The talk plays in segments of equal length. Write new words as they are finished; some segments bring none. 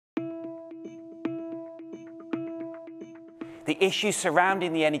The issues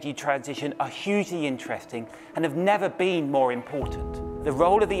surrounding the energy transition are hugely interesting and have never been more important. The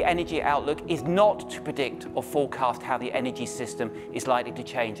role of the energy outlook is not to predict or forecast how the energy system is likely to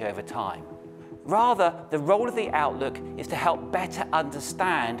change over time. Rather, the role of the outlook is to help better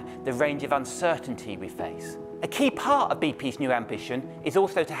understand the range of uncertainty we face. A key part of BP's new ambition is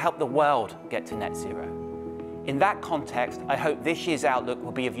also to help the world get to net zero. In that context, I hope this year's outlook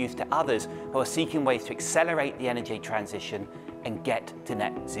will be of use to others who are seeking ways to accelerate the energy transition and get to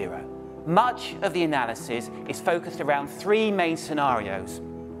net zero. Much of the analysis is focused around three main scenarios,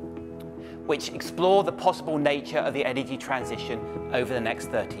 which explore the possible nature of the energy transition over the next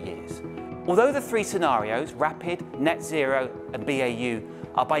 30 years. Although the three scenarios, rapid, net zero, and BAU,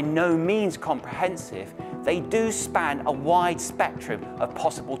 are by no means comprehensive, they do span a wide spectrum of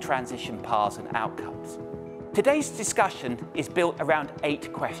possible transition paths and outcomes. Today's discussion is built around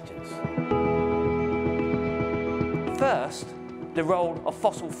 8 questions. First, the role of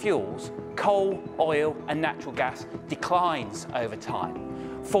fossil fuels, coal, oil, and natural gas declines over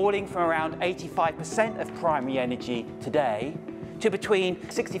time, falling from around 85% of primary energy today to between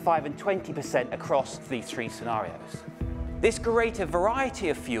 65 and 20% across these three scenarios. This greater variety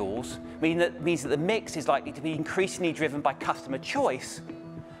of fuels means that the mix is likely to be increasingly driven by customer choice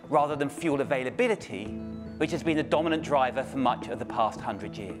rather than fuel availability, which has been the dominant driver for much of the past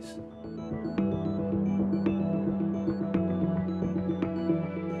 100 years.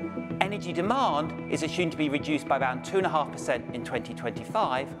 Energy demand is assumed to be reduced by around 2.5% in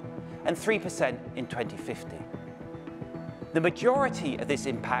 2025 and 3% in 2050. The majority of this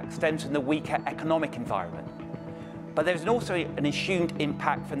impact stems from the weaker economic environment, but there is also an assumed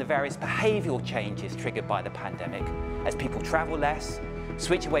impact from the various behavioural changes triggered by the pandemic as people travel less,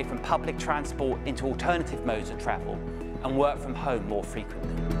 switch away from public transport into alternative modes of travel, and work from home more frequently.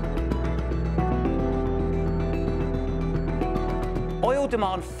 Oil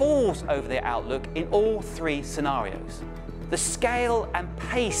demand falls over the outlook in all three scenarios. The scale and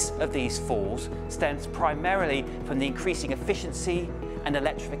pace of these falls stems primarily from the increasing efficiency and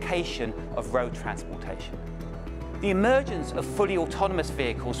electrification of road transportation. The emergence of fully autonomous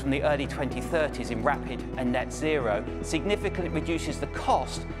vehicles from the early 2030s in rapid and net zero significantly reduces the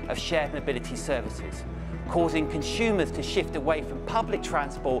cost of shared mobility services, causing consumers to shift away from public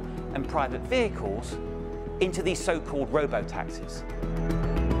transport and private vehicles into these so-called robo-taxis.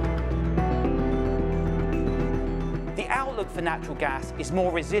 The outlook for natural gas is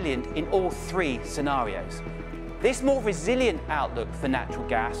more resilient in all three scenarios. This more resilient outlook for natural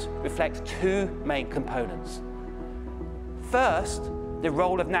gas reflects two main components. First, the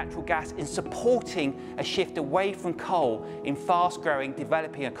role of natural gas in supporting a shift away from coal in fast-growing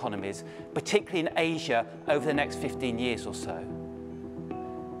developing economies, particularly in Asia over the next 15 years or so.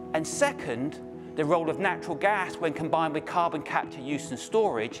 And second, the role of natural gas when combined with carbon capture, use and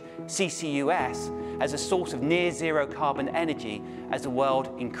storage, CCUS, as a source of near-zero carbon energy as the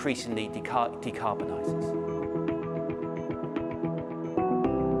world increasingly decarbonises.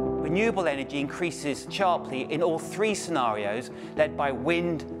 Renewable energy increases sharply in all three scenarios, led by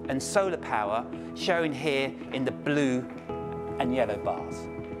wind and solar power, shown here in the blue and yellow bars.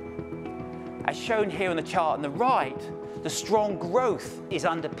 As shown here on the chart on the right, the strong growth is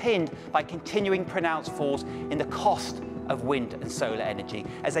underpinned by continuing pronounced falls in the cost of wind and solar energy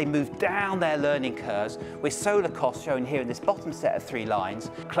as they move down their learning curves, with solar costs shown here in this bottom set of three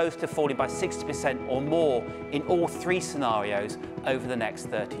lines, close to falling by 60% or more in all three scenarios over the next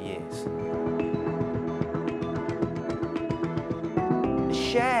 30 years.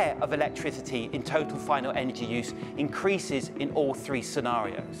 The share of electricity in total final energy use increases in all three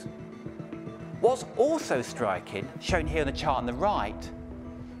scenarios. What's also striking, shown here on the chart on the right,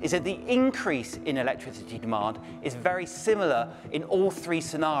 is that the increase in electricity demand is very similar in all three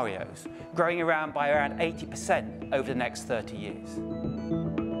scenarios, growing by around 80% over the next 30 years.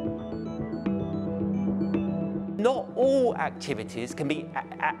 Not all activities can be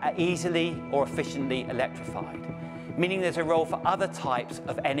easily or efficiently electrified, meaning there's a role for other types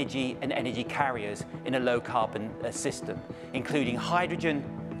of energy and energy carriers in a low-carbon system, including hydrogen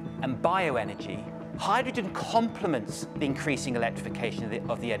and bioenergy. Hydrogen complements the increasing electrification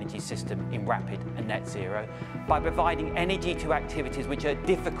of the energy system in rapid and net zero by providing energy to activities which are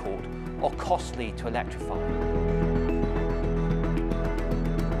difficult or costly to electrify.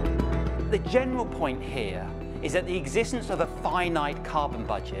 The general point here is that the existence of a finite carbon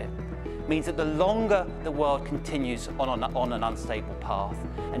budget means that the longer the world continues on an unstable path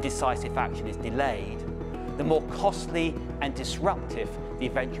and decisive action is delayed, the more costly and disruptive the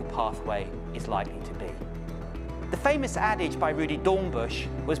eventual pathway is likely to be. The famous adage by Rudi Dornbusch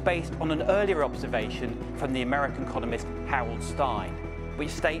was based on an earlier observation from the American economist Harold Stein,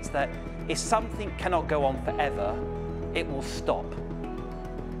 which states that if something cannot go on forever, it will stop.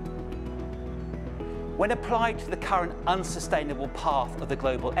 When applied to the current unsustainable path of the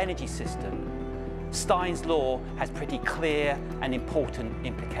global energy system, Stein's law has pretty clear and important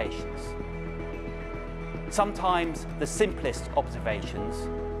implications. Sometimes the simplest observations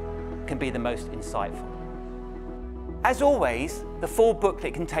can be the most insightful. As always, the full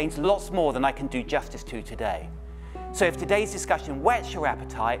booklet contains lots more than I can do justice to today. So if today's discussion whets your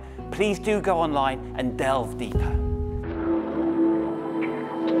appetite, please do go online and delve deeper.